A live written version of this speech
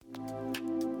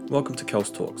Welcome to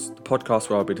Kels Talks, the podcast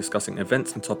where I'll be discussing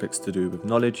events and topics to do with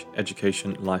knowledge,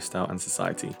 education, lifestyle, and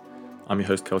society. I'm your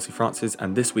host, Kelsey Francis,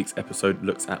 and this week's episode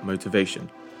looks at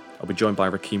motivation. I'll be joined by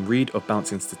Rakeem Reed of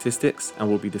Bouncing Statistics, and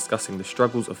we'll be discussing the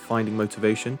struggles of finding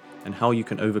motivation and how you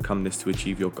can overcome this to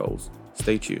achieve your goals.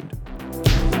 Stay tuned.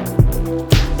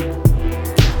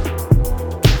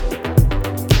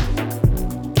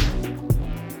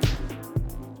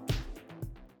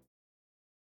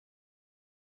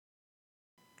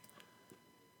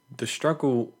 The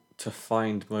struggle to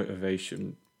find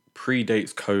motivation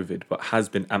predates COVID, but has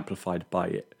been amplified by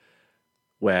it,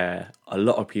 where a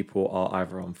lot of people are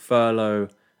either on furlough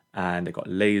and they got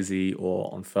lazy,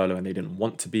 or on furlough and they didn't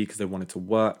want to be because they wanted to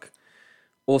work,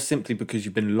 or simply because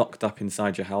you've been locked up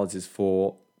inside your houses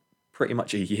for pretty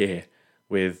much a year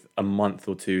with a month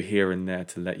or two here and there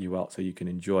to let you out so you can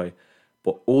enjoy.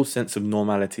 But all sense of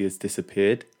normality has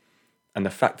disappeared. And the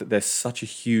fact that there's such a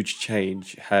huge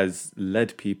change has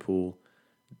led people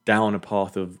down a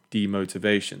path of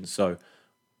demotivation. So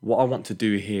what I want to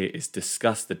do here is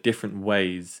discuss the different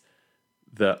ways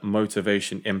that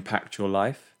motivation impact your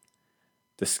life,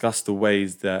 discuss the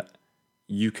ways that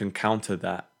you can counter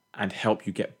that and help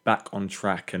you get back on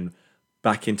track and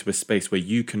back into a space where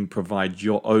you can provide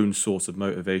your own source of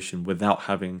motivation without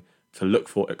having to look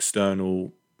for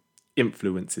external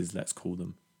influences, let's call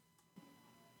them.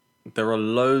 There are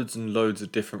loads and loads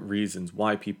of different reasons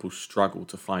why people struggle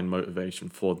to find motivation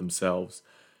for themselves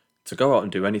to go out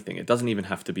and do anything. It doesn't even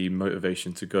have to be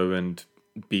motivation to go and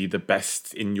be the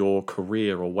best in your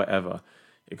career or whatever.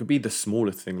 It could be the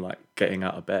smallest thing like getting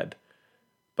out of bed.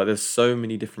 But there's so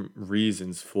many different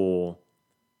reasons for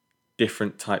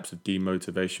different types of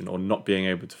demotivation or not being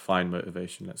able to find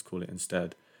motivation, let's call it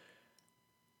instead.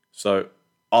 So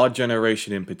our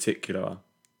generation in particular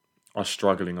are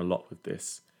struggling a lot with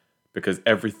this, because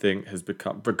everything has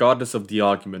become, regardless of the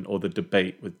argument or the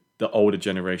debate with the older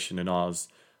generation and ours,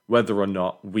 whether or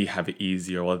not we have it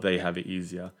easier or they have it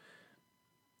easier,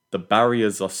 the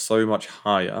barriers are so much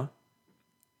higher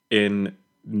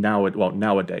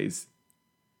nowadays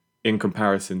in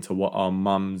comparison to what our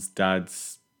mums,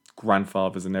 dads,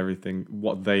 grandfathers and everything,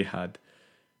 what they had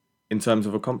in terms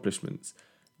of accomplishments.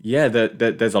 Yeah,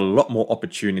 there's a lot more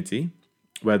opportunity,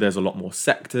 where there's a lot more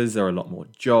sectors, there are a lot more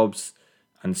jobs,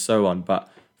 and so on.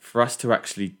 But for us to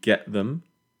actually get them,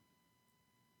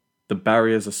 the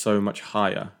barriers are so much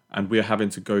higher, and we're having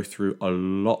to go through a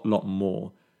lot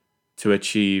more to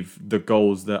achieve the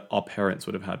goals that our parents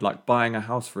would have had. Like buying a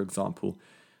house, for example.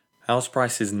 House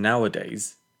prices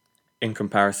nowadays, in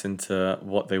comparison to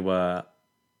what they were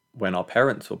when our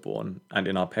parents were born and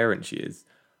in our parents' years,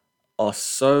 are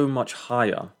so much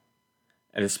higher.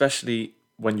 And especially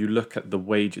when you look at the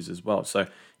wages as well. So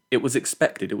it was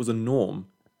expected, it was a norm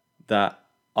that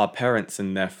our parents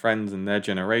and their friends and their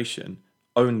generation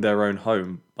owned their own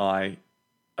home by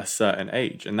a certain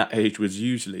age. And that age was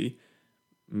usually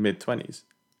mid-20s.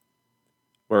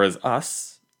 Whereas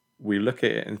us, we look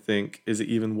at it and think, is it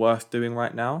even worth doing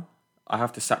right now? I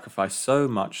have to sacrifice so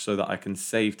much so that I can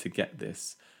save to get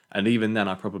this. And even then,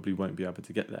 I probably won't be able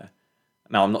to get there.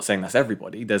 Now, I'm not saying that's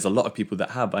everybody. There's a lot of people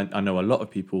that have. I know a lot of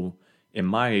people in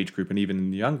my age group and even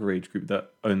in the younger age group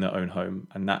that own their own home.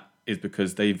 And that is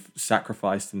because they've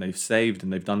sacrificed and they've saved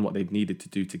and they've done what they've needed to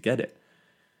do to get it.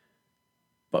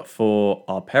 But for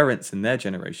our parents and their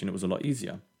generation, it was a lot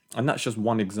easier. And that's just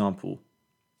one example.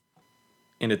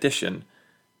 In addition,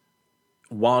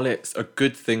 while it's a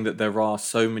good thing that there are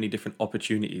so many different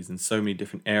opportunities and so many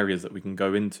different areas that we can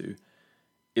go into,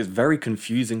 it's very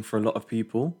confusing for a lot of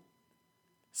people.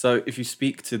 So if you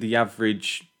speak to the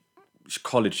average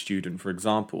college student, for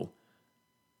example,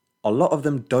 a lot of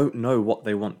them don't know what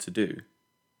they want to do.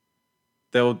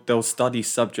 They'll study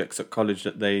subjects at college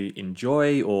that they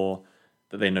enjoy or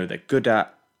that they know they're good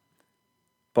at.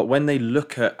 But when they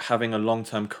look at having a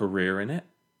long-term career in it,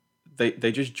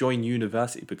 they just join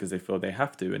university because they feel they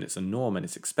have to and it's a norm and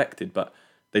it's expected, but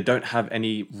they don't have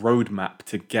any roadmap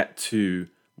to get to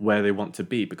where they want to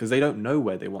be because they don't know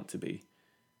where they want to be.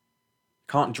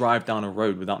 Can't drive down a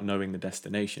road without knowing the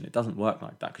destination. It doesn't work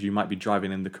like that because you might be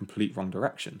driving in the complete wrong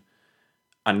direction.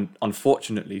 And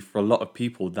unfortunately, for a lot of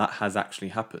people, that has actually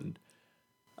happened.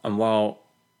 And while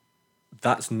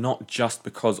that's not just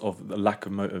because of the lack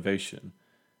of motivation,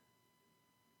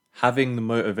 having the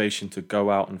motivation to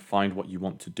go out and find what you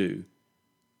want to do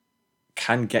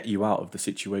can get you out of the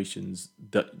situations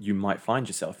that you might find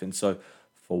yourself in. So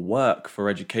for work, for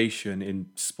education, in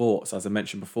sports, as I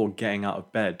mentioned before, getting out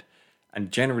of bed, and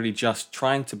generally just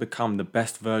trying to become the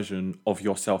best version of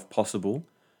yourself possible,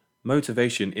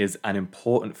 motivation is an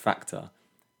important factor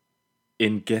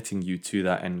in getting you to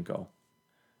that end goal.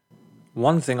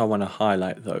 One thing I want to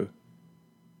highlight though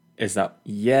is that,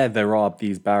 yeah, there are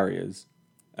these barriers,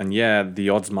 and yeah, the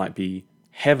odds might be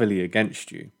heavily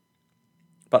against you,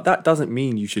 but that doesn't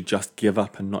mean you should just give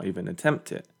up and not even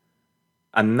attempt it.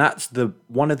 And that's the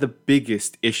one of the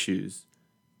biggest issues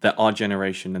that our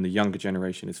generation and the younger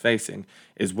generation is facing,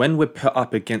 is when we're put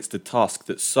up against a task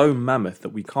that's so mammoth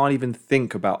that we can't even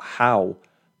think about how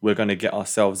we're going to get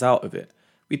ourselves out of it.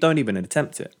 We don't even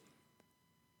attempt it.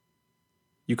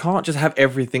 You can't just have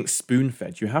everything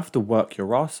spoon-fed. You have to work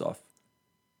your ass off.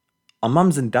 Our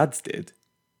mums and dads did.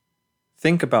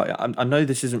 Think about it. I know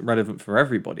this isn't relevant for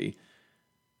everybody,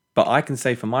 but I can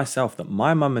say for myself that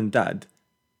my mum and dad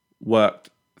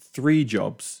worked 3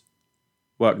 jobs,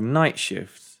 worked night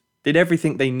shifts, did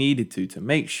everything they needed to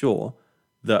make sure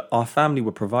that our family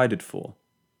were provided for.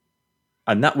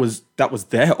 And that was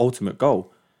their ultimate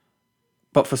goal.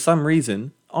 But for some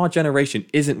reason, our generation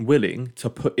isn't willing to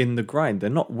put in the grind. They're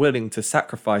not willing to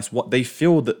sacrifice what they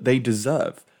feel that they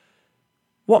deserve.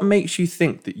 What makes you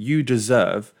think that you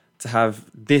deserve to have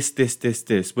this,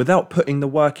 without putting the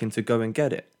work in to go and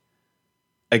get it?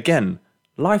 Again,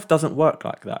 life doesn't work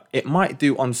like that. It might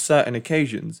do on certain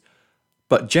occasions,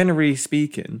 but generally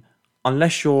speaking,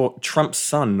 unless you're Trump's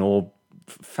son or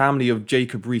family of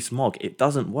Jacob Rees-Mogg, it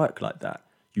doesn't work like that.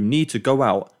 You need to go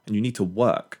out and you need to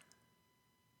work.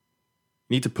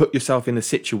 You need to put yourself in a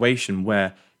situation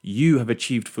where you have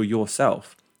achieved for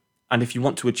yourself. And if you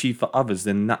want to achieve for others,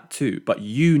 then that too. But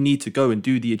you need to go and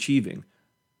do the achieving.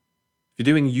 If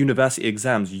you're doing university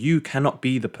exams, you cannot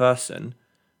be the person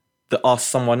that asks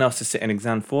someone else to sit an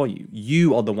exam for you.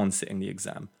 You are the one sitting the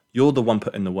exam. You're the one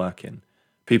putting the work in.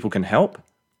 People can help.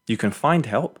 You can find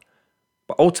help.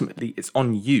 But ultimately, it's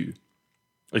on you.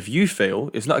 If you fail,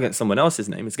 it's not against someone else's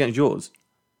name, it's against yours.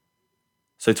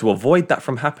 So to avoid that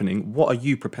from happening, what are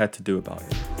you prepared to do about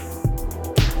it?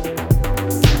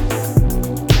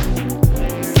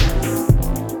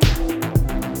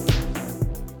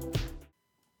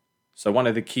 So one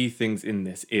of the key things in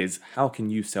this is, how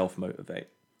can you self-motivate?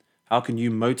 How can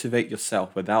you motivate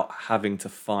yourself without having to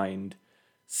find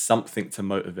something to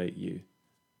motivate you?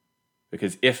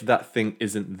 Because if that thing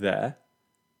isn't there,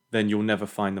 then you'll never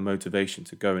find the motivation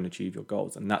to go and achieve your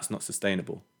goals. And that's not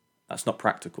sustainable. That's not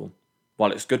practical.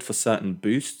 While it's good for certain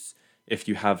boosts, if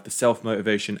you have the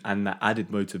self-motivation and the added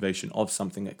motivation of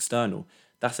something external,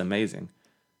 that's amazing.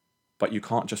 But you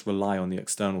can't just rely on the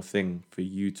external thing for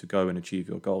you to go and achieve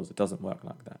your goals. It doesn't work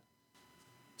like that.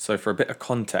 So for a bit of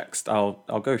context, I'll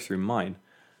go through mine.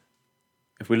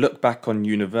 If we look back on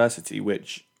university,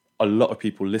 which a lot of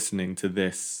people listening to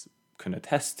this can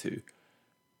attest to,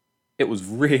 it was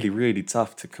really, really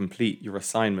tough to complete your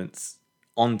assignments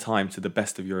on time to the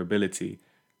best of your ability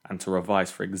and to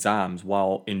revise for exams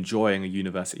while enjoying a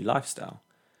university lifestyle.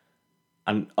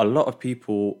 And a lot of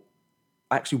people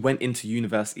actually went into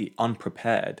university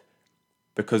unprepared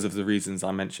because of the reasons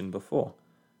I mentioned before.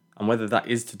 And whether that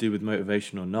is to do with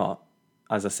motivation or not,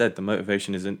 as I said, the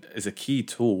motivation is a key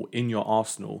tool in your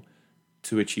arsenal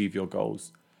to achieve your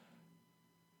goals.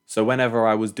 So whenever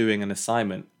I was doing an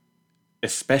assignment,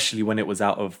 especially when it was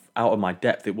out of my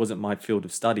depth, it wasn't my field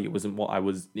of study, it wasn't what I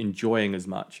was enjoying as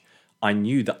much, I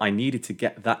knew that I needed to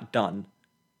get that done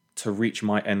to reach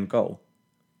my end goal.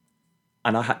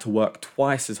 And I had to work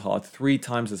twice as hard, 3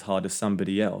 times as hard as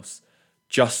somebody else,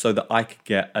 just so that I could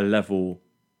get a level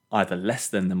either less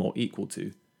than them or equal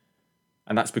to.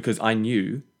 And that's because I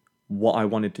knew what I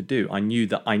wanted to do. I knew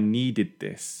that I needed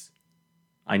this.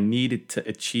 I needed to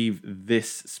achieve this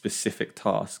specific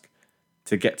task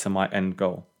to get to my end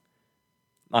goal.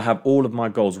 I have all of my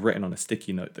goals written on a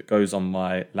sticky note that goes on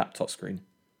my laptop screen.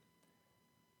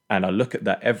 And I look at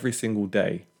that every single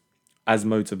day as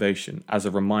motivation, as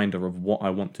a reminder of what I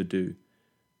want to do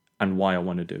and why I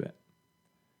want to do it.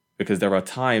 Because there are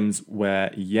times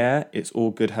where, yeah, it's all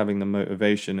good having the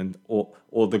motivation and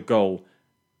or the goal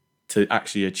to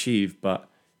actually achieve, but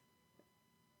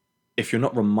if you're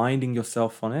not reminding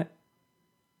yourself on it,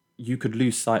 you could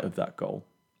lose sight of that goal.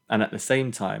 And at the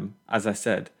same time, as I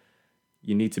said,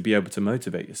 you need to be able to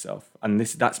motivate yourself. And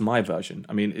that's my version.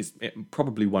 I mean, it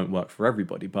probably won't work for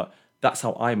everybody, but that's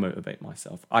how I motivate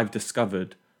myself. I've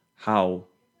discovered how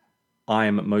I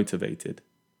am motivated.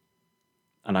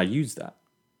 And I use that.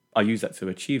 I use that to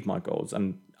achieve my goals.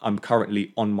 And I'm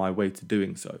currently on my way to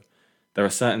doing so. There are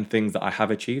certain things that I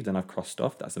have achieved and I've crossed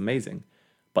off. That's amazing.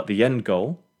 But the end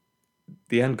goal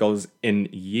is in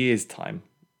years' time.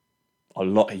 A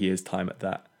lot of years' time at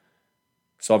that.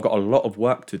 So I've got a lot of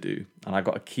work to do, and I've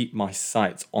got to keep my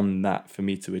sights on that for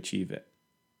me to achieve it.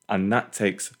 And that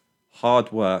takes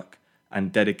hard work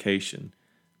and dedication,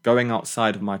 going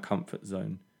outside of my comfort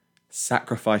zone,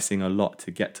 sacrificing a lot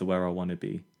to get to where I want to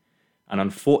be. And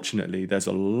unfortunately, there's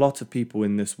a lot of people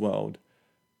in this world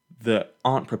that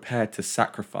aren't prepared to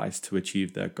sacrifice to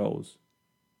achieve their goals.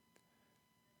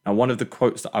 Now, one of the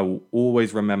quotes that I will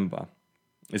always remember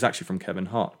is actually from Kevin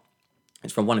Hart.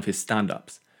 It's from one of his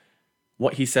stand-ups.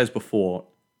 What he says before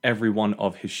every one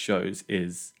of his shows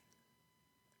is,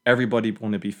 everybody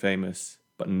want to be famous,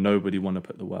 but nobody want to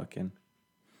put the work in.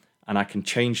 And I can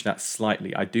change that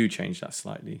slightly. I do change that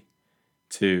slightly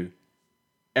to,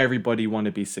 everybody want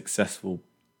to be successful,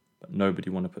 but nobody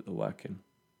want to put the work in.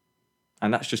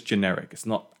 And that's just generic. It's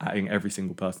not adding every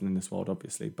single person in this world,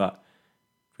 obviously. But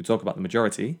if we talk about the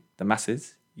majority, the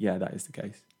masses, yeah, that is the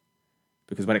case.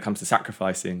 Because when it comes to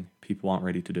sacrificing, people aren't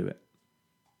ready to do it.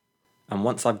 And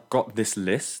once I've got this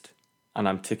list and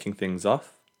I'm ticking things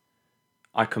off,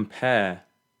 I compare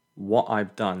what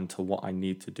I've done to what I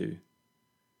need to do.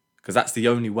 Because that's the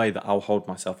only way that I'll hold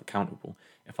myself accountable.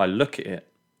 If I look at it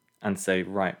and say,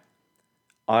 right,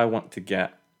 I want to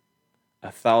get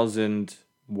 1,000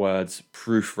 words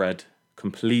proofread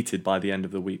completed by the end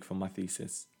of the week for my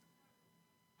thesis.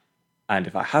 And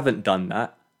if I haven't done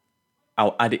that,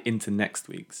 I'll add it into next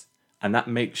week's. And that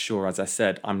makes sure, as I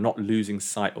said, I'm not losing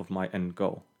sight of my end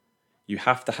goal. You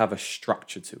have to have a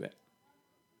structure to it.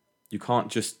 You can't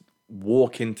just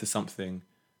walk into something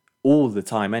all the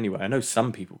time anyway. I know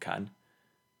some people can.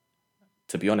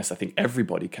 To be honest, I think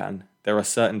everybody can. There are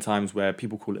certain times where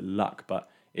people call it luck, but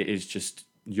it is just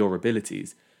your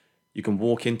abilities. You can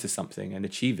walk into something and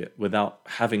achieve it without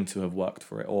having to have worked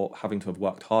for it or having to have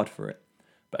worked hard for it.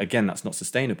 But again, that's not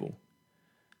sustainable.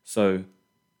 So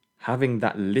having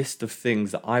that list of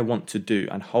things that I want to do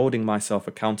and holding myself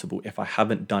accountable if I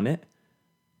haven't done it,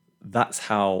 that's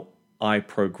how I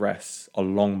progress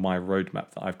along my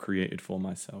roadmap that I've created for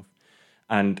myself.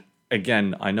 And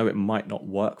again, I know it might not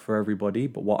work for everybody,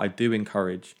 but what I do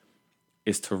encourage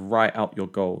is to write out your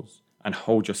goals and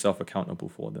hold yourself accountable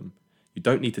for them. You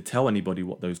don't need to tell anybody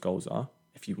what those goals are.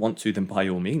 If you want to, then by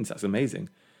all means, that's amazing.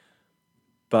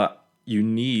 But you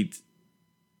need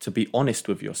to be honest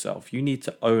with yourself. You need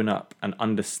to own up and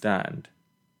understand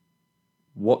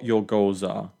what your goals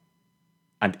are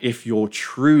and if you're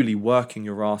truly working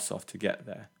your ass off to get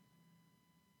there.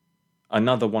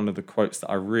 Another one of the quotes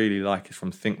that I really like is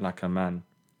from Think Like a Man,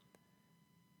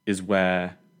 is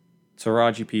where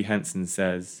Taraji P. Henson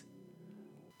says,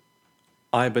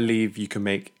 I believe you can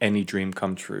make any dream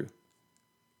come true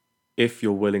if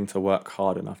you're willing to work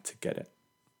hard enough to get it.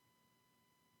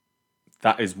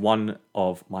 That is one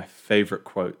of my favorite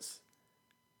quotes,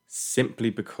 simply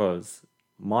because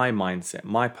my mindset,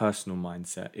 my personal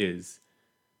mindset is,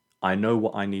 I know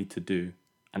what I need to do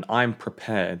and I'm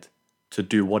prepared to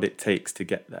do what it takes to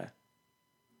get there.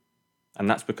 And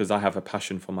that's because I have a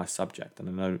passion for my subject, and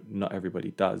I know not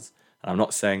everybody does. And I'm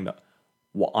not saying that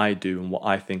what I do and what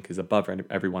I think is above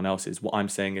everyone else's. What I'm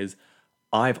saying is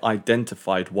I've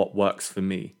identified what works for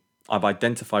me. I've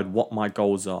identified what my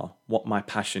goals are, what my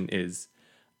passion is.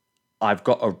 I've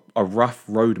got a rough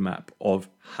roadmap of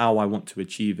how I want to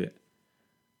achieve it.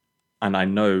 And I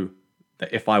know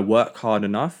that if I work hard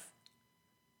enough,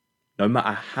 no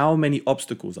matter how many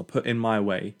obstacles are put in my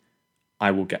way,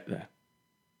 I will get there.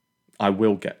 I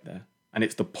will get there. And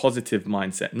it's the positive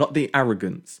mindset, not the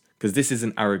arrogance, because this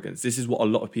isn't arrogance. This is what a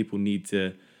lot of people need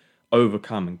to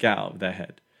overcome and get out of their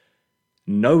head.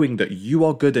 Knowing that you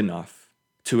are good enough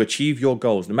to achieve your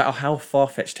goals, no matter how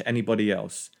far-fetched to anybody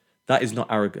else, that is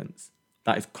not arrogance.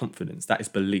 That is confidence. That is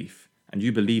belief. And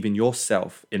you believe in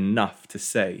yourself enough to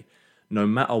say, no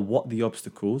matter what the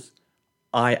obstacles,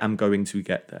 I am going to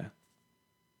get there.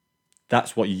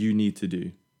 That's what you need to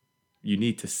do. You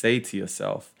need to say to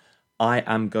yourself, I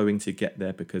am going to get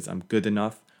there because I'm good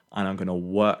enough and I'm going to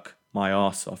work my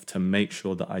ass off to make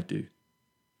sure that I do.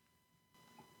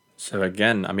 So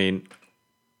again,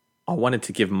 I wanted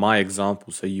to give my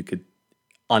example so you could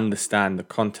understand the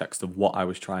context of what I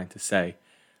was trying to say.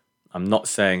 I'm not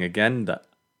saying again that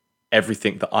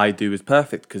everything that I do is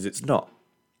perfect, because it's not.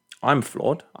 I'm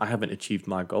flawed. I haven't achieved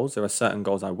my goals. There are certain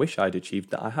goals I wish I'd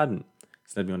achieved that I hadn't.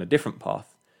 It's led me on a different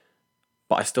path.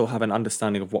 But I still have an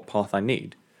understanding of what path I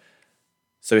need.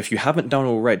 So if you haven't done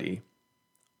already,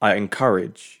 I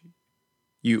encourage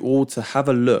you all to have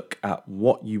a look at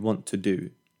what you want to do.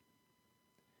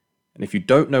 And if you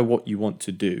don't know what you want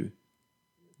to do,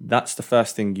 that's the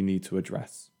first thing you need to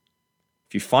address.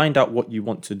 If you find out what you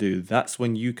want to do, that's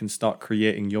when you can start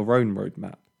creating your own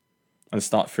roadmap and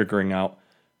start figuring out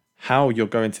how you're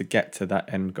going to get to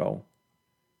that end goal.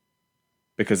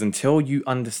 Because until you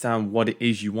understand what it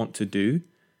is you want to do,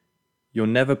 you're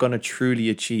never going to truly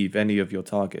achieve any of your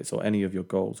targets or any of your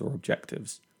goals or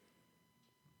objectives.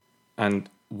 And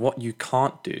what you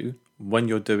can't do when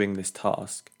you're doing this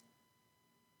task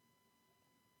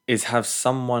is have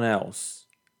someone else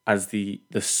as the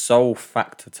sole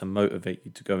factor to motivate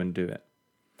you to go and do it.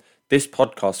 This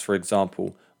podcast, for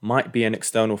example, might be an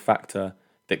external factor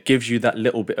that gives you that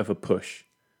little bit of a push.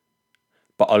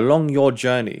 But along your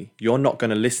journey, you're not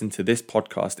going to listen to this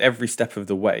podcast every step of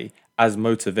the way as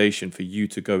motivation for you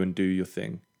to go and do your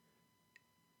thing.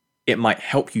 It might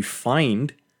help you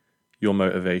find your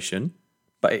motivation,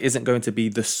 but it isn't going to be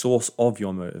the source of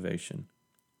your motivation.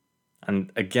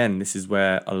 And again, this is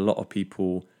where a lot of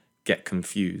people get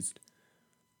confused.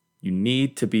 You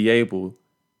need to be able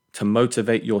to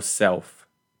motivate yourself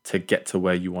to get to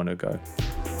where you want to go.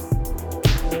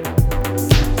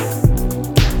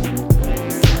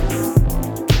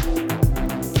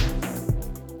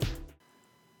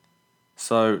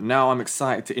 So now I'm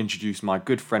excited to introduce my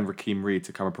good friend Rakeem Reed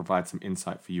to come and provide some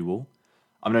insight for you all.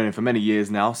 I've known him for many years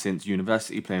now, since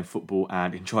university, playing football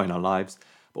and enjoying our lives,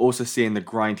 but also seeing the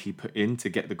grind he put in to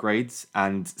get the grades,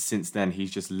 and since then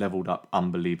he's just leveled up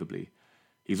unbelievably.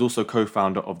 He's also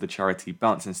co-founder of the charity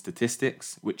Bouncing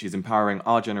Statistics, which is empowering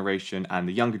our generation and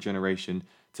the younger generation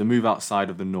to move outside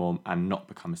of the norm and not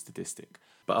become a statistic.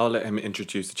 But I'll let him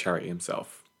introduce the charity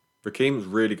himself. Rakeem, it's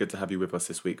really good to have you with us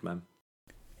this week, man.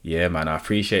 Yeah, man, I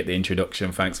appreciate the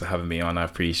introduction. Thanks for having me on. I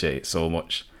appreciate it so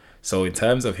much. So in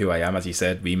terms of who I am, as you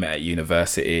said, we met at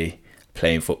university,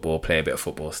 playing football, play a bit of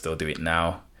football, still do it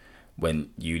now. Went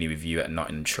uni with you at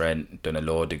Nottingham Trent, done a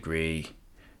law degree,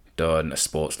 done a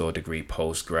sports law degree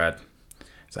post-grad.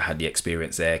 So I had the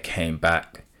experience there, came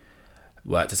back,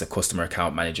 worked as a customer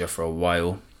account manager for a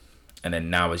while. And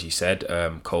then now, as you said,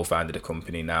 co-founded a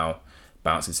company now,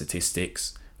 Bouncing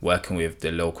Statistics, working with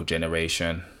the local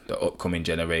generation, the upcoming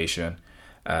generation.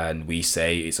 And we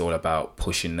say it's all about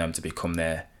pushing them to become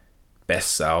their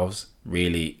best selves,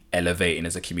 really elevating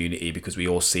as a community, because we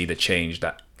all see the change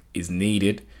that is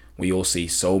needed. We all see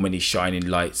so many shining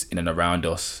lights in and around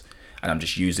us. And I'm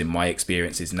just using my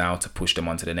experiences now to push them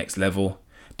onto the next level.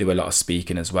 Do a lot of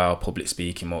speaking as well, public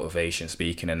speaking, motivation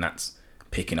speaking, and that's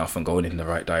picking off and going in the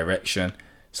right direction.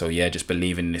 So yeah, just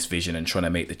believing in this vision and trying to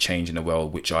make the change in the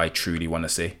world, which I truly want to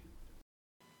see.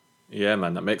 Yeah,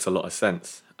 man, that makes a lot of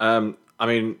sense.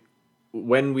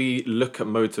 When we look at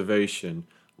motivation,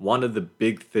 one of the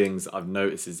big things I've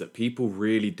noticed is that people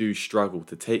really do struggle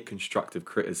to take constructive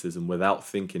criticism without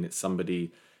thinking it's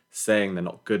somebody saying they're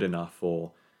not good enough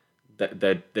or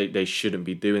that they shouldn't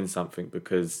be doing something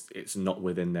because it's not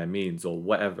within their means or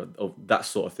whatever, or that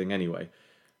sort of thing anyway.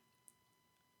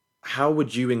 How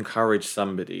would you encourage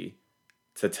somebody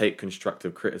to take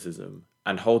constructive criticism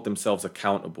and hold themselves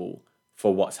accountable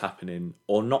for what's happening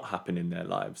or not happening in their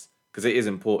lives? Because it is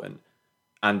important.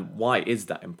 And why is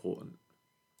that important?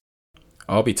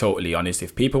 I'll be totally honest.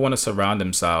 If people want to surround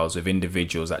themselves with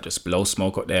individuals that just blow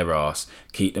smoke up their ass,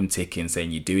 keep them ticking, saying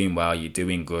you're doing well, you're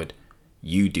doing good,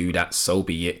 you do that, so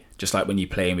be it. Just like when you're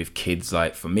playing with kids,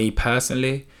 like for me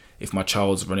personally, if my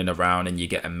child's running around and you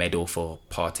get a medal for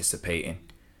participating,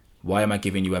 why am I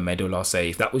giving you a medal? I'll say,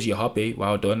 if that was your hobby,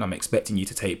 well done. I'm expecting you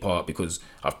to take part because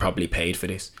I've probably paid for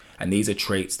this. And these are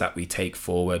traits that we take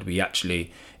forward. We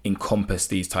actually encompass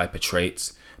these type of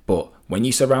traits. But when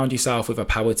you surround yourself with a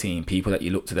power team, people that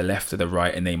you look to the left, to the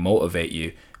right, and they motivate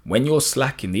you, when you're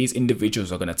slacking, these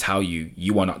individuals are going to tell you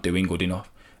you are not doing good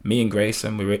enough. Me and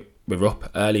Grayson, we're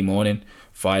up early morning,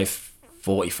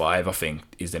 5:45, I think,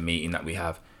 is the meeting that we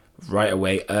have. Right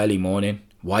away, early morning.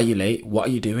 Why are you late? What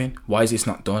are you doing? Why is this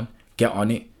not done? Get on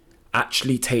it.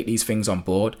 Actually take these things on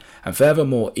board. And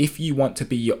furthermore, if you want to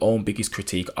be your own biggest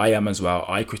critique, I am as well.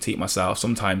 I critique myself.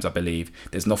 Sometimes I believe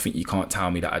there's nothing you can't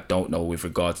tell me that I don't know with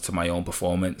regards to my own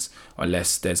performance,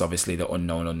 unless there's obviously the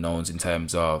unknown unknowns in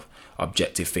terms of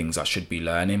objective things I should be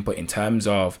learning. But in terms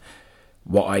of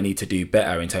what I need to do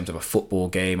better in terms of a football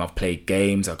game, I've played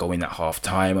games, I go in at half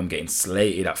time, I'm getting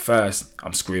slated at first,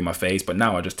 I'm screwing my face, but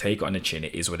now I just take it on the chin.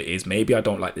 It is what it is. Maybe I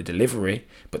don't like the delivery,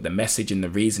 but the message and the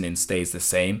reasoning stays the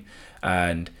same.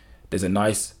 And there's a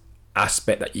nice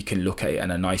aspect that you can look at it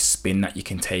and a nice spin that you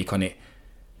can take on it.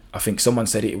 I think someone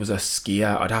said it was a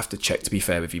skier. I'd have to check, to be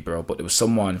fair with you, bro. But there was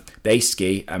someone, they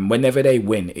ski, and whenever they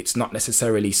win, it's not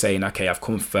necessarily saying, okay, I've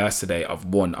come first today, I've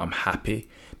won, I'm happy.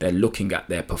 They're looking at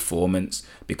their performance,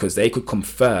 because they could come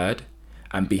third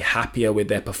and be happier with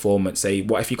their performance. Say,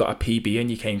 what if you got a PB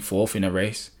and you came fourth in a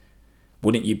race?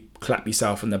 Wouldn't you clap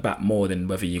yourself on the back more than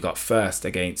whether you got first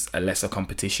against a lesser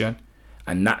competition?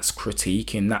 And that's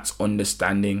critiquing, that's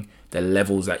understanding the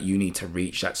levels that you need to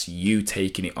reach. That's you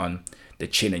taking it on the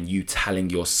chin and you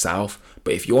telling yourself.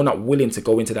 But if you're not willing to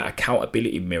go into that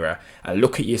accountability mirror and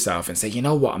look at yourself and say, you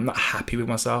know what, I'm not happy with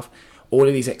myself. All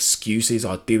of these excuses,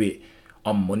 I'll do it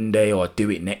on Monday or do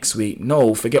it next week.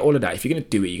 No, forget all of that. If you're going to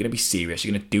do it, you're going to be serious.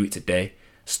 You're going to do it today.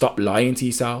 Stop lying to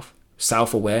yourself.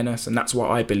 Self-awareness. And that's what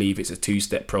I believe it's a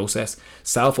two-step process.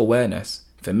 Self-awareness,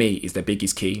 for me, is the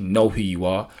biggest key. Know who you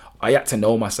are. I had to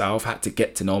know myself, had to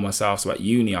get to know myself. So at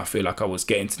uni, I feel like I was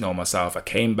getting to know myself. I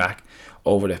came back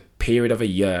over the period of a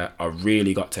year. I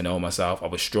really got to know myself. I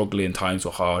was struggling. Times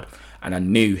were hard. And I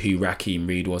knew who Raheem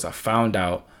Reed was. I found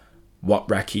out what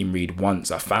Raheem Reed wants.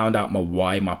 I found out my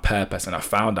why, my purpose, and I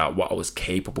found out what I was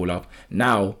capable of.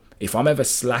 Now, if I'm ever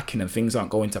slacking and things aren't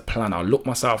going to plan, I'll look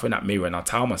myself in that mirror and I'll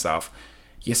tell myself,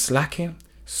 you're slacking,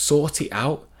 sort it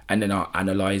out, and then I'll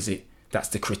analyze it. That's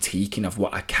the critiquing of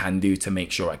what I can do to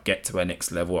make sure I get to the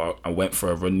next level. I went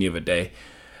for a run the other day.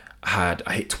 I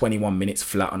hit 21 minutes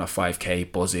flat on a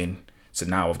 5k, buzzing. So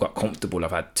now I've got comfortable.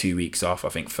 I've had 2 weeks off, I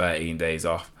think 13 days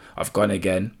off. I've gone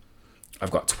again. I've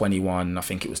got 21, I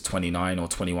think it was 29 or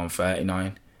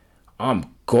 21:39.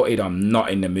 I'm gutted, I'm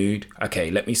not in the mood. Okay,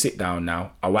 let me sit down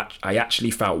now. I actually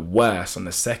felt worse on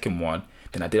the second one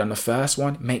than I did on the first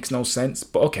one. It makes no sense,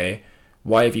 but okay.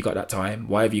 Why have you got that time?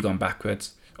 Why have you gone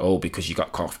backwards? Oh, because you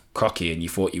got cocky and you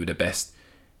thought you were the best.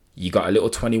 You got a little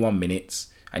 21 minutes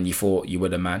and you thought you were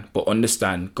the man. But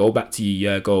understand, go back to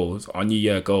your year goals. On your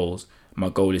year goals, my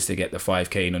goal is to get the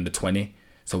 5k in under 20.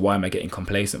 So why am I getting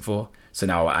complacent for? So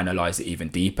now I analyze it even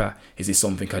deeper. Is this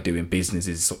something I do in business?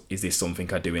 Is this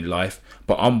something I do in life?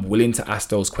 But I'm willing to ask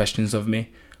those questions of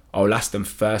me. I'll ask them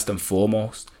first and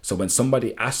foremost. So when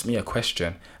somebody asks me a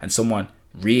question and someone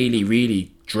really,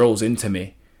 really drills into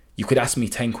me, you could ask me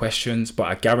 10 questions, but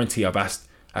I guarantee I've asked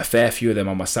a fair few of them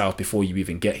on myself before you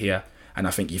even get here. And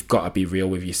I think you've got to be real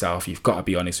with yourself. You've got to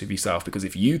be honest with yourself, because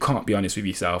if you can't be honest with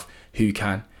yourself, who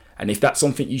can? And if that's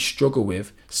something you struggle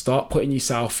with, start putting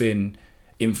yourself in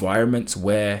environments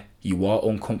where you are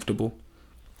uncomfortable,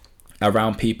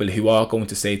 around people who are going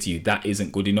to say to you that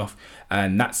isn't good enough.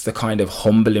 And that's the kind of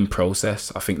humbling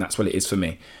process. I think that's what it is for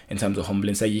me in terms of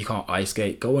humbling. Say you can't ice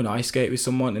skate, go and ice skate with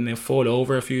someone and then fall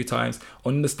over a few times.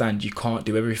 Understand you can't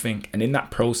do everything, and in that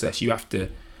process you have to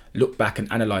look back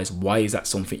and analyze, why is that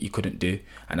something you couldn't do?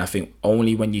 And I think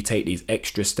only when you take these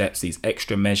extra steps, these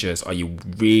extra measures, are you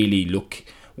really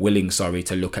willing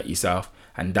to look at yourself.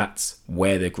 And that's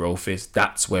where the growth is.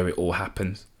 That's where it all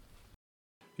happens.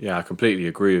 Yeah, I completely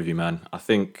agree with you, man. I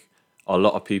think a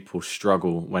lot of people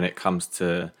struggle when it comes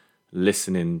to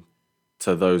listening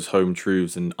to those home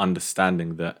truths and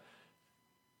understanding that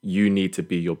you need to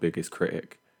be your biggest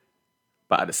critic.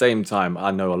 But at the same time,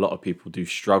 I know a lot of people do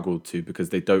struggle to, because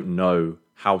they don't know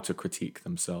how to critique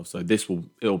themselves. So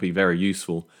it'll be very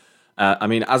useful. I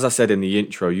mean, as I said in the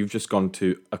intro, you've just gone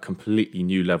to a completely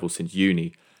new level since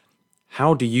uni.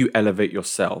 How do you elevate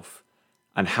yourself,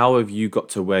 and how have you got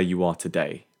to where you are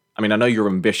today? I mean, I know you're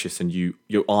ambitious and you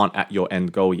aren't at your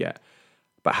end goal yet,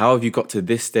 but how have you got to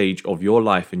this stage of your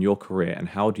life and your career, and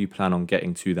how do you plan on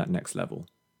getting to that next level?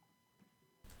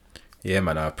 Yeah,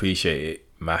 man, I appreciate it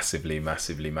massively,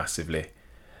 massively, massively.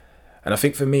 And I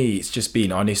think for me, it's just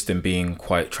being honest and being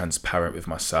quite transparent with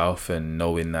myself, and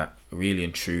knowing that really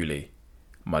and truly,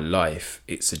 my life,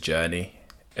 it's a journey.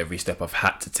 Every step I've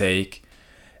had to take,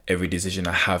 every decision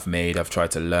I have made, I've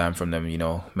tried to learn from them,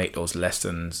 make those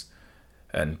lessons.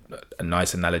 And a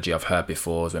nice analogy I've heard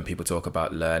before is when people talk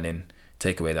about learning,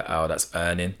 take away the L, that's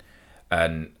earning.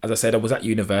 And as I said, I was at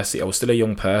university. I was still a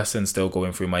young person, still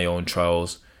going through my own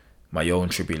trials, my own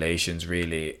tribulations,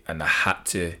 really. And I had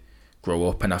to grow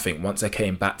up. And I think once I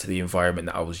came back to the environment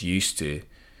that I was used to,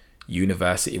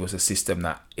 university was a system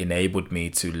that enabled me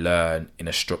to learn in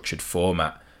a structured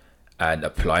format and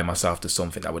apply myself to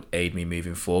something that would aid me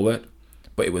moving forward.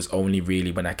 But it was only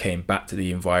really when I came back to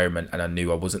the environment and I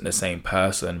knew I wasn't the same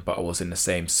person, but I was in the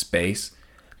same space,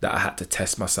 that I had to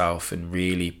test myself and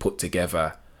really put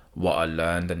together what I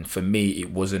learned. And for me,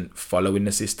 it wasn't following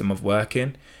the system of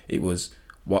working. It was,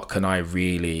 what can I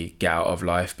really get out of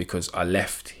life? Because I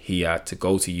left here to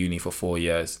go to uni for 4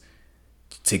 years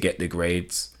to get the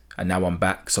grades, and now I'm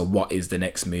back. So what is the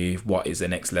next move? What is the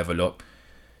next level up?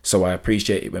 So I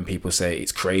appreciate it when people say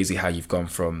it's crazy how you've gone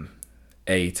from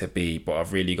A to B, but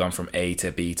I've really gone from A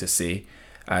to B to C,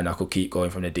 and I could keep going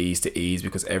from the D's to E's,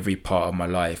 because every part of my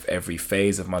life, every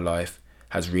phase of my life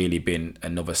has really been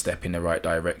another step in the right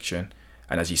direction.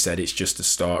 And as you said, it's just the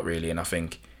start, really. And I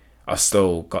think I've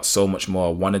still got so much more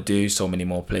I want to do, so many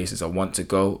more places I want to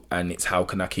go, and it's how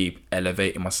can I keep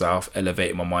elevating myself,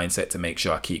 elevating my mindset to make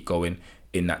sure I keep going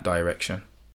in that direction.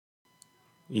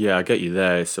 Yeah, I get you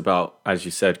there. It's about, as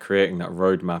you said, creating that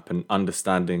roadmap and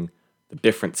understanding the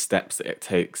different steps that it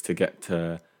takes to get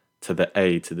to the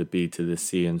A, to the B, to the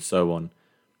C, and so on,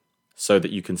 so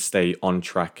that you can stay on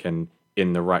track and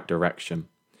in the right direction.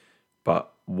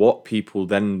 But what people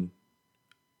then,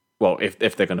 well,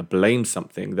 if they're going to blame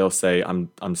something, they'll say,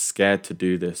 I'm scared to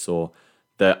do this, or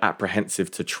they're apprehensive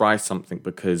to try something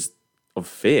because of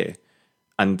fear.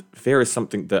 And fear is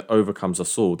something that overcomes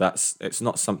us all. It's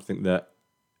not something that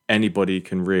anybody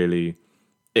can really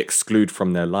exclude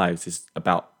from their lives. It's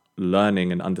about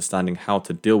learning and understanding how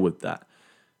to deal with that.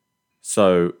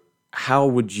 So how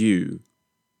would you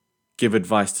give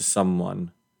advice to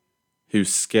someone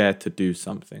who's scared to do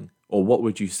something? Or what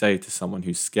would you say to someone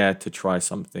who's scared to try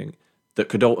something that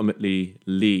could ultimately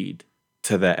lead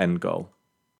to their end goal?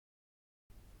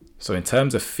 So in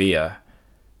terms of fear,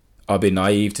 I'll be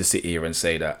naive to sit here and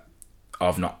say that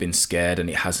I've not been scared and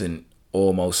it hasn't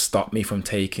almost stopped me from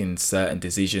taking certain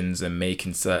decisions and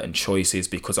making certain choices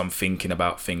because I'm thinking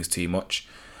about things too much.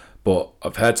 But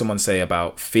I've heard someone say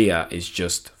about fear is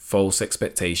just false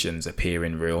expectations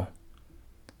appearing real.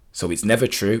 So it's never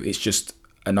true. It's just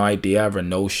an idea or a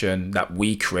notion that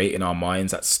we create in our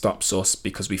minds that stops us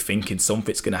because we're thinking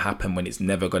something's going to happen when it's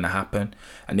never going to happen.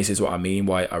 And this is what I mean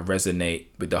why I resonate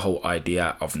with the whole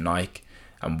idea of Nike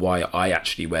and why I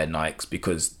actually wear Nikes,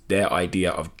 because their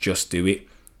idea of just do it,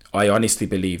 I honestly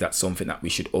believe that's something that we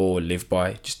should all live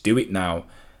by. Just do it now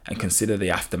and consider the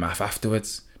aftermath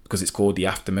afterwards, because it's called the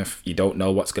aftermath. You don't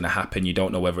know what's going to happen. You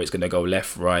don't know whether it's going to go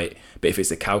left, right. But if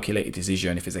it's a calculated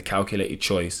decision, if it's a calculated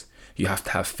choice, you have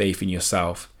to have faith in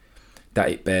yourself that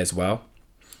it bears well.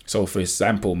 So for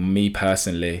example, me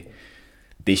personally,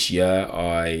 this year,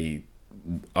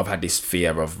 I've had this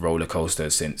fear of roller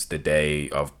coasters since the day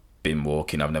I've been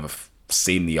walking. I've never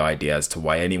seen the idea as to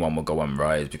why anyone would go on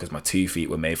rides because my 2 feet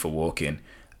were made for walking.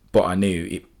 But I knew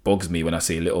it bugs me when I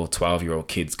see little 12-year-old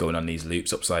kids going on these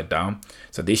loops upside down.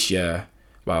 So this year,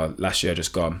 well, last year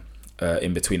just gone,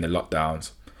 in between the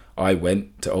lockdowns, I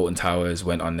went to Alton Towers,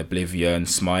 went on Oblivion,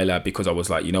 Smiler, because I was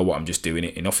like, you know what, I'm just doing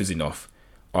it. Enough is enough.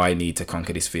 I need to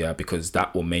conquer this fear because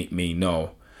that will make me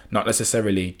know, not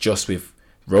necessarily just with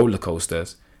roller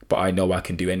coasters, but I know I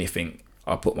can do anything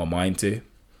I put my mind to.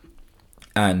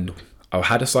 And I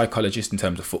had a psychologist in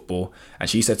terms of football, and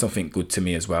she said something good to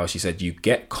me as well. She said, you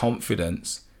get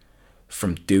confidence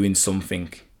from doing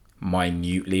something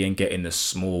minutely and getting the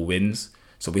small wins.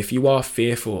 So if you are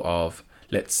fearful of,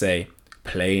 let's say,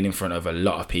 playing in front of a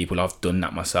lot of people, I've done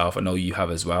that myself, I know you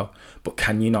have as well, but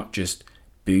can you not just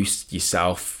boost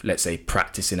yourself, let's say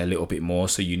practicing a little bit more,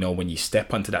 so you know when you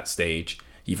step onto that stage,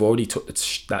 you've already took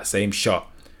that same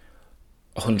shot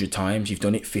 100 times, you've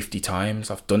done it 50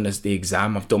 times. I've done the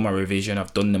exam, I've done my revision,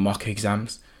 I've done the mock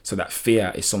exams. So that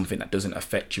fear is something that doesn't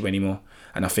affect you anymore.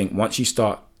 And I think once you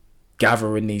start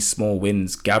gathering these small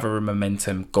wins, gathering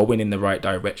momentum, going in the right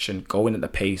direction, going at the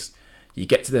pace, you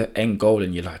get to the end goal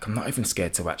and you're like, I'm not even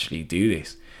scared to actually do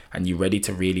this. And you're ready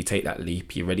to really take that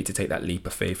leap. You're ready to take that leap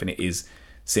of faith, and it is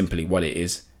simply what it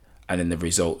is. And then the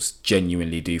results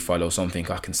genuinely do follow,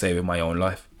 something I can say with my own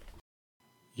life.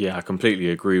 Yeah, I completely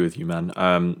agree with you, man.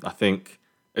 I think,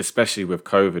 especially with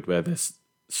COVID, where there's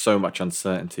so much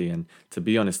uncertainty, and to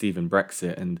be honest, even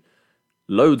Brexit and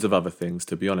loads of other things,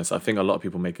 to be honest, I think a lot of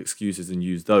people make excuses and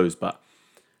use those. But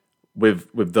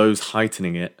with those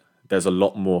heightening it, there's a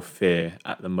lot more fear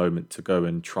at the moment to go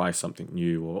and try something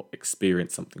new or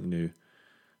experience something new,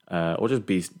 or just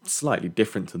be slightly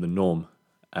different to the norm.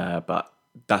 But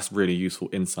that's really useful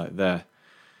insight there.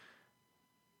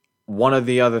 One of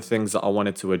the other things that I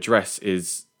wanted to address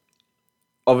is,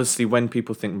 obviously, when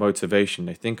people think motivation,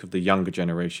 they think of the younger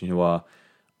generation who are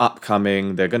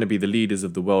upcoming. They're going to be the leaders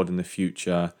of the world in the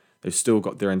future. They've still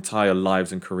got their entire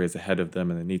lives and careers ahead of them,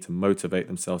 and they need to motivate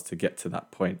themselves to get to that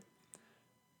point.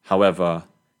 However,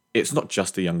 it's not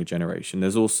just the younger generation.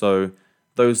 There's also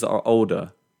those that are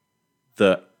older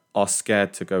that are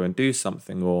scared to go and do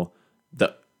something, or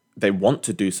that they want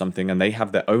to do something and they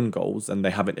have their own goals and they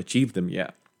haven't achieved them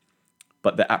yet,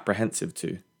 but they're apprehensive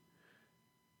to.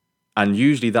 And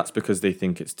usually that's because they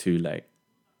think it's too late.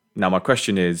 Now, my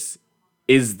question is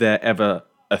there ever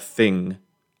a thing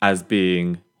as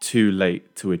being too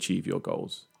late to achieve your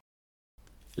goals?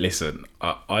 Listen,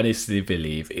 I honestly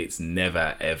believe it's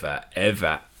never, ever,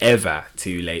 ever, ever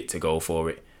too late to go for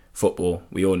it. Football,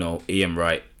 we all know Ian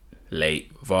Wright,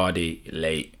 late. Vardy,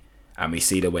 late. And we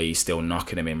see the way he's still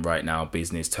knocking them in right now,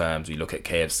 business terms. We look at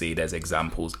KFC, there's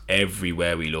examples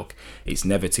everywhere we look. It's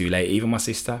never too late. Even my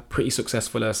sister, pretty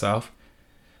successful herself.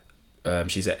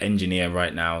 She's an engineer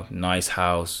right now, nice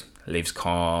house, lives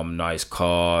calm, nice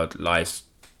car, life's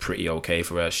pretty okay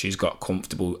for her. She's got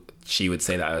comfortable, she would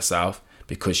say that herself,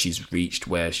 because she's reached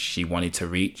where she wanted to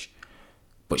reach.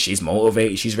 But she's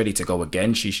motivated. She's ready to go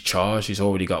again. She's charged. She's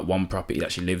already got one property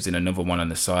that she lives in, another one on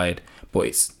the side. But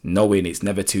it's knowing it's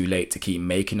never too late to keep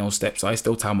making those steps. I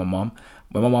still tell my mom,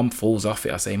 when my mom falls off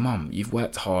it, I say, Mom, you've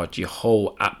worked hard your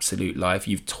whole absolute life.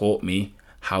 You've taught me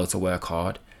how to work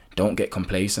hard. Don't get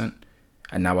complacent.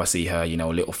 And now I see her, you know,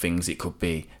 little things it could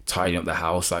be, tidying up the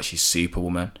house like she's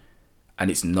Superwoman.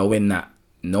 And it's knowing that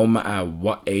no matter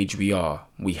what age we are,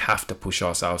 we have to push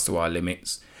ourselves to our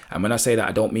limits. And when I say that,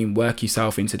 I don't mean work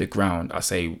yourself into the ground. I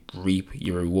say reap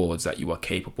your rewards that you are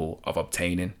capable of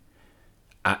obtaining.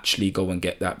 Actually go and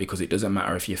get that, because it doesn't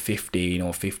matter if you're 15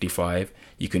 or 55.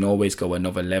 You can always go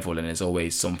another level, and there's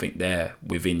always something there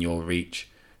within your reach.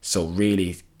 So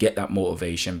really get that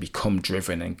motivation, become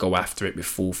driven, and go after it with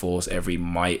full force, every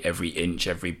mite, every inch,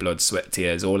 every blood, sweat,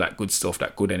 tears, all that good stuff,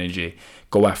 that good energy.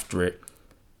 Go after it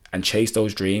and chase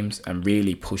those dreams and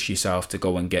really push yourself to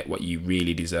go and get what you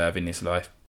really deserve in this life.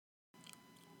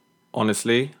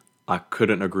 Honestly, I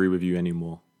couldn't agree with you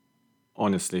anymore.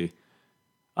 Honestly,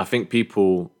 I think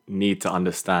people need to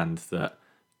understand that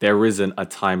there isn't a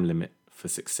time limit for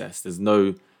success. There's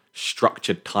no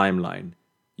structured timeline.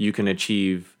 You can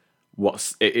achieve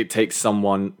what it takes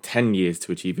someone 10 years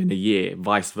to achieve in a year,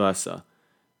 vice versa.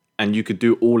 And you could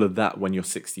do all of that when you're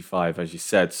 65, as you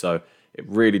said. So it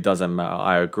really doesn't matter.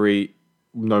 I agree.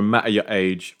 No matter your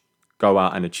age, go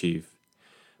out and achieve.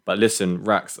 But listen,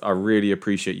 Rax, I really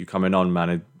appreciate you coming on,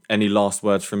 man. Any last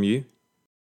words from you?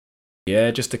 Yeah,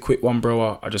 just a quick one,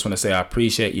 bro. I just want to say I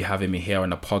appreciate you having me here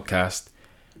on the podcast.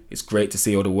 It's great to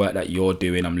see all the work that you're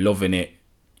doing. I'm loving it.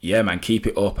 Yeah, man, keep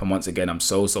it up. And once again, I'm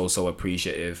so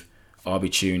appreciative. I'll be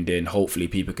tuned in. Hopefully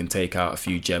people can take out a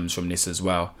few gems from this as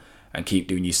well. And keep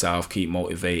doing yourself, keep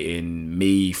motivating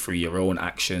me through your own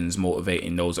actions,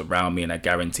 motivating those around me. And I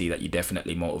guarantee that you're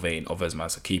definitely motivating others, man.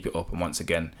 So keep it up. And once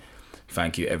again,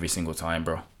 thank you every single time,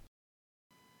 bro.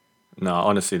 No,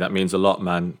 honestly, that means a lot,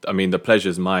 man. I mean, the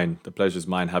pleasure's mine. The pleasure's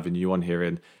mine having you on here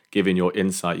and giving your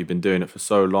insight. You've been doing it for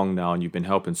so long now, and you've been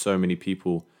helping so many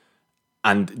people,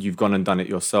 and you've gone and done it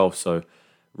yourself. So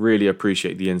really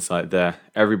appreciate the insight there.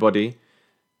 Everybody,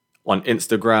 on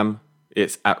Instagram,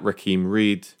 it's at Rakeem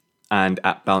Reed and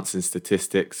at Bouncing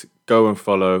Statistics. Go and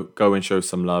follow, go and show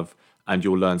some love, and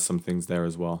you'll learn some things there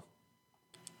as well.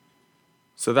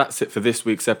 So that's it for this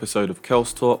week's episode of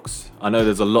Kels Talks. I know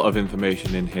there's a lot of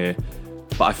information in here,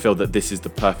 but I feel that this is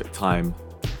the perfect time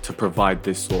to provide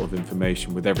this sort of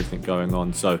information with everything going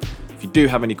on. So if you do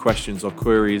have any questions or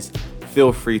queries,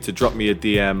 feel free to drop me a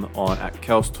DM on at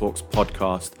Kels Talks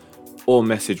Podcast or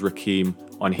message Rakeem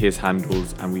on his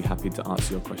handles, and we're happy to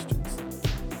answer your questions.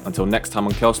 Until next time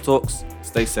on Kels Talks,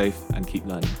 stay safe and keep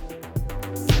learning.